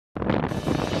Di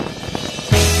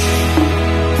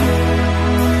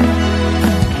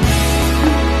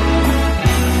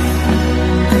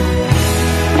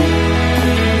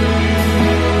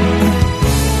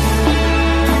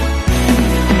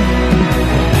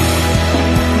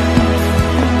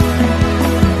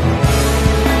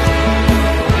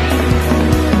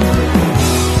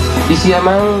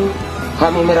Siamang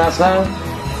kami merasa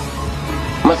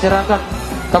masyarakat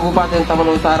Kabupaten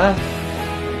Taman Utara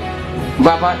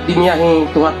Bapak Dimiahi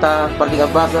Tuata Partika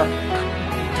Basa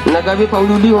Nagabi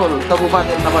Pauludihon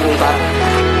Kabupaten Taman Utara.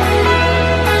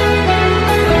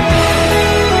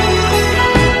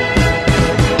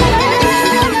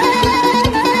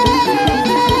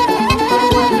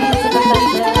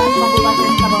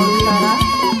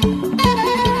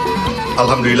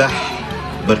 Alhamdulillah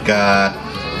berkat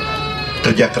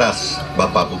kerja keras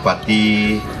Bapak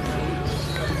Bupati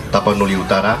Tapanuli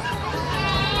Utara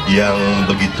yang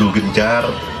begitu gencar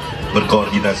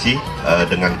berkoordinasi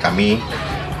dengan kami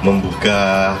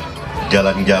membuka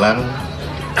jalan-jalan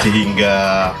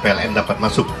sehingga PLN dapat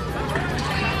masuk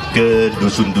ke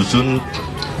dusun-dusun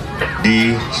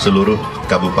di seluruh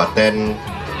Kabupaten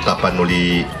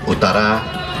Tapanuli Utara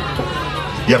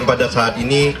yang pada saat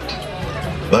ini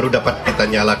baru dapat kita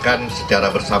nyalakan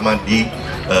secara bersama di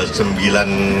 9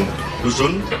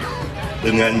 dusun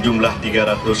dengan jumlah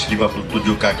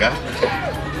 357 kakak,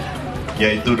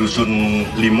 yaitu Dusun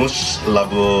Limus,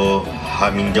 Labu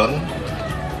Hamingjon,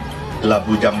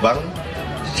 Labu Jambang,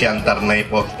 Siantar Nai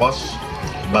Pos,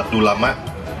 Batu Lama,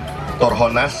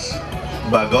 Torhonas,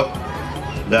 Bagot,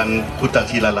 dan Hutan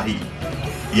Silalahi,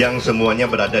 yang semuanya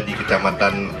berada di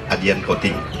Kecamatan Adian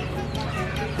Koting.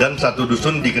 Dan satu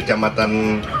dusun di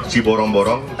Kecamatan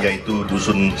Siborong-Borong, yaitu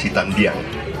Dusun Sitandiang,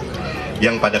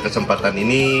 yang pada kesempatan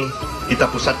ini kita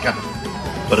pusatkan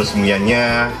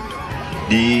peresmiannya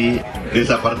di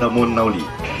Desa Pardamun Nauli.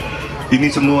 Ini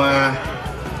semua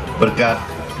berkat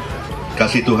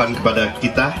kasih Tuhan kepada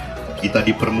kita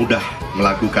dipermudah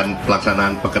melakukan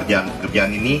pelaksanaan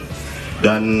pekerjaan ini,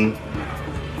 dan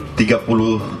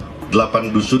 38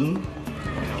 dusun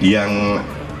yang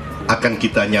akan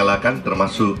kita nyalakan,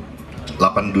 termasuk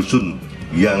 8 dusun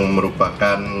yang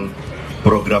merupakan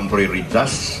program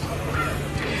prioritas.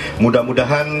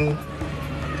 Mudah-mudahan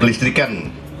kelistrikan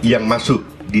yang masuk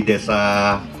di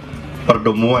Desa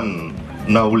Perdomuan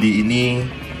Nauli ini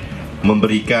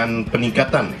memberikan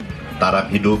peningkatan taraf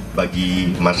hidup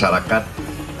bagi masyarakat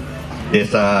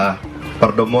Desa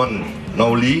Perdomuan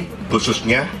Nauli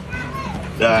khususnya,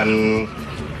 dan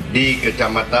di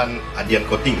Kecamatan Adian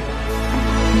Koting.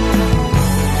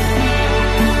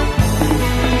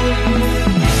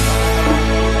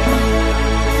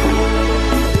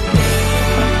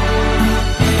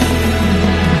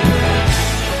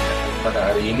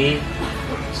 Pada hari ini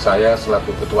saya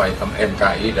selaku Ketua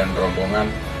MKI dan rombongan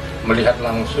melihat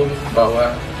langsung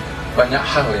bahwa banyak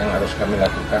hal yang harus kami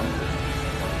lakukan,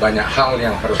 banyak hal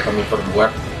yang harus kami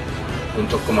perbuat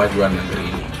untuk kemajuan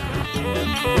negeri ini.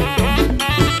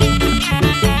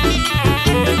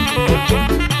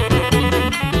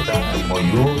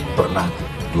 MOU pernah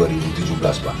 2017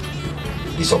 Pak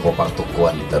di Sopo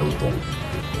Partokuan di Tarutung.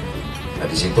 Nah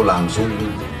di situ langsung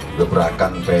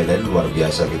gebrakan PLN luar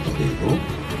biasa gitu,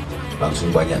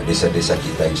 langsung banyak desa-desa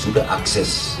kita yang sudah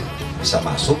akses bisa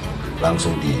masuk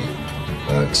langsung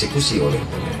dieksekusi oleh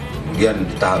PLN. Kemudian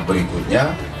di tahap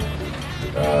berikutnya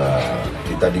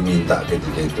kita diminta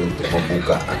ketika itu untuk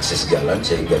membuka akses jalan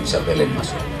sehingga bisa PLN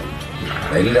masuk.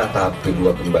 Nah inilah tahap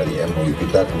kedua kembali MOU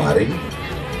kita kemarin,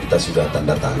 kita sudah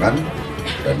tanda tangan,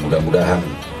 dan mudah-mudahan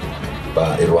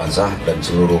Pak Irwansah dan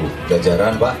seluruh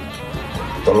jajaran Pak,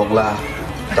 tolonglah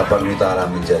Tapanuli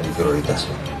Utara menjadi prioritas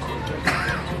Pak.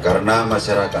 Karena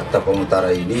masyarakat Tapanuli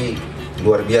Utara ini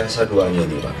luar biasa duanya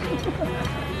ini Pak.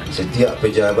 Setiap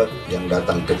pejabat yang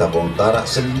datang ke Tapanuli Utara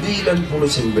 99%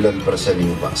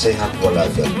 ini Pak sehat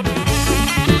walafiat.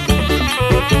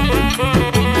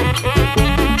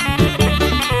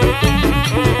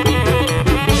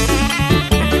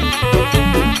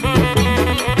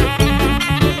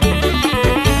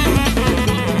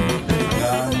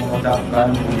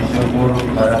 Mengucapkan puji syukur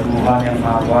kepada Tuhan Yang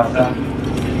Maha Kuasa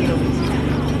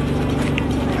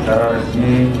secara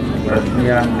resmi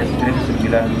peresmian listrik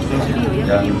 9 dusun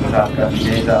dan dipusatkan di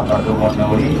Desa Perdomuan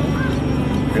Nauli.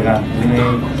 Dengan ini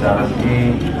secara resmi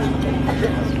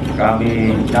kami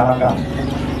nyalakan